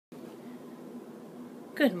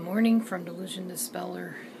Good morning from Delusion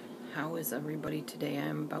Dispeller. How is everybody today?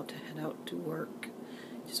 I'm about to head out to work.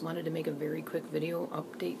 Just wanted to make a very quick video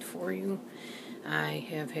update for you. I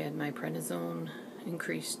have had my prednisone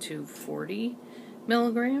increased to 40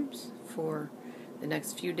 milligrams for the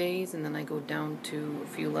next few days, and then I go down to a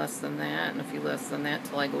few less than that and a few less than that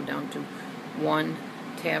till I go down to 1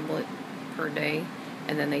 tablet per day,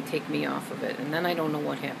 and then they take me off of it, and then I don't know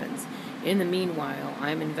what happens. In the meanwhile,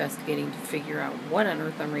 I'm investigating to figure out what on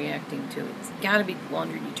earth I'm reacting to. It's got to be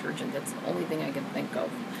laundry detergent. That's the only thing I can think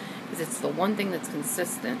of, because it's the one thing that's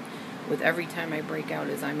consistent with every time I break out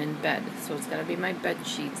is I'm in bed. So it's got to be my bed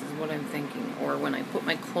sheets is what I'm thinking, or when I put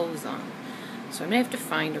my clothes on. So I'm going to have to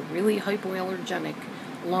find a really hypoallergenic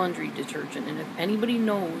laundry detergent, and if anybody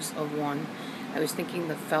knows of one, I was thinking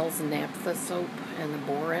the Fel's Naphtha soap and the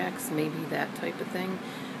borax, maybe that type of thing.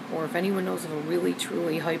 Or if anyone knows of a really,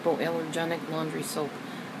 truly hypoallergenic laundry soap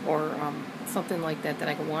or something like that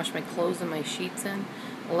I can wash my clothes and my sheets in,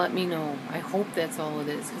 let me know. I hope that's all it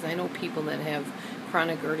is, because I know people that have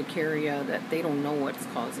chronic urticaria that they don't know what's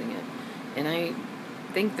causing it. And I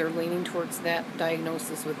think they're leaning towards that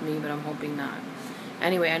diagnosis with me, but I'm hoping not.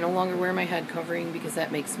 Anyway, I no longer wear my head covering because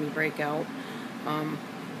that makes me break out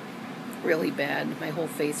really bad. My whole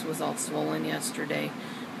face was all swollen yesterday.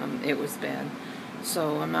 It was bad.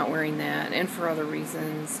 So I'm not wearing that, and for other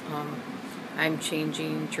reasons. I'm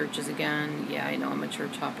changing churches again. Yeah, I know I'm a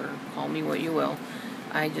church hopper. Call me what you will.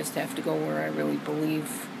 I just have to go where I really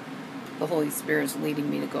believe the Holy Spirit is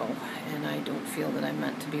leading me to go, and I don't feel that I'm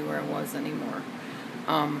meant to be where I was anymore.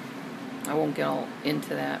 I won't get all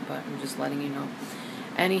into that, but I'm just letting you know.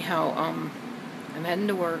 Anyhow, I'm heading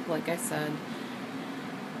to work, like I said.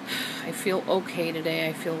 I feel okay today.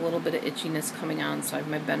 I feel a little bit of itchiness coming on, so I have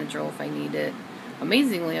my Benadryl if I need it.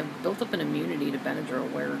 Amazingly, I've built up an immunity to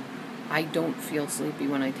Benadryl where I don't feel sleepy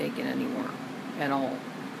when I take it anymore at all.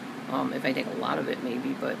 If I take a lot of it, maybe,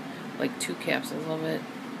 but like 2 capsules of it,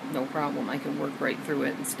 no problem. I can work right through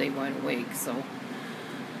it and stay wide awake. So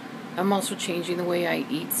I'm also changing the way I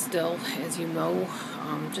eat still, as you know.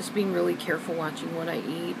 Just being really careful watching what I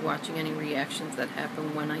eat, watching any reactions that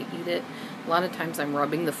happen when I eat it. A lot of times I'm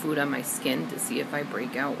rubbing the food on my skin to see if I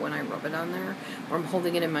break out when I rub it on there, or I'm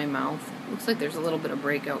holding it in my mouth. Looks like there's a little bit of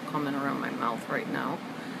breakout coming around my mouth right now.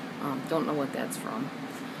 Don't know what that's from.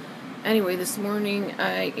 Anyway, this morning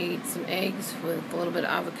I ate some eggs with a little bit of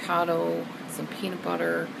avocado, some peanut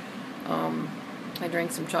butter. I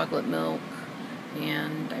drank some chocolate milk,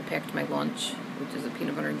 and I packed my lunch, which is a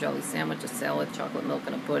peanut butter and jelly sandwich, a salad, chocolate milk,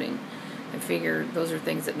 and a pudding. I figured those are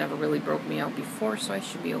things that never really broke me out before, so I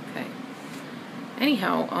should be okay.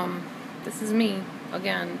 Anyhow, this is me,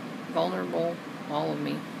 again, vulnerable, all of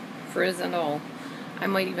me, frizz and all. I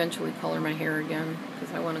might eventually color my hair again,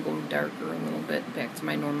 because I want to go darker a little bit, back to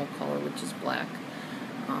my normal color, which is black.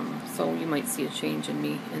 So you might see a change in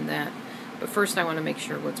me in that. But first I want to make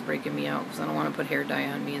sure what's breaking me out, because I don't want to put hair dye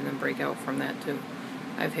on me and then break out from that too.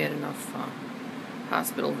 I've had enough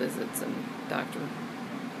hospital visits and doctor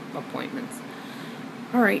appointments.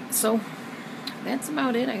 Alright, so that's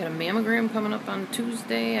about it. I got a mammogram coming up on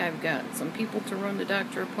Tuesday. I've got some people to run to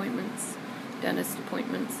doctor appointments, dentist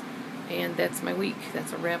appointments, and that's my week.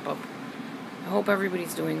 That's a wrap-up. I hope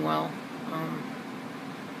everybody's doing well.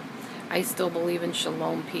 I still believe in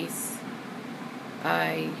shalom peace.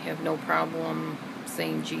 I have no problem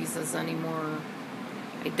saying Jesus anymore.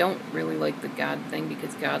 I don't really like the God thing,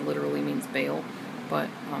 because God literally means Baal, but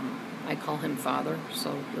I call him Father,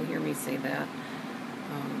 so you'll hear me say that.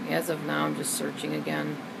 As of now, I'm just searching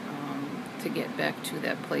again to get back to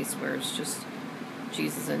that place where it's just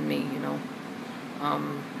Jesus and me, you know.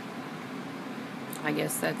 I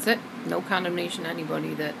guess that's it. No condemnation to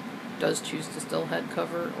anybody that does choose to still head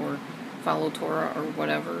cover or follow Torah or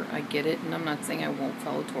whatever. I get it, and I'm not saying I won't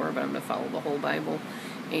follow Torah, but I'm going to follow the whole Bible,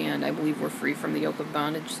 and I believe we're free from the yoke of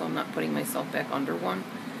bondage, so I'm not putting myself back under one.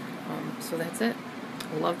 So that's it.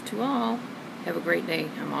 Love to all. Have a great day.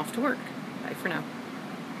 I'm off to work. Bye for now.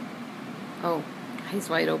 Oh, eyes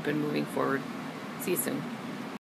wide open moving forward. See you soon.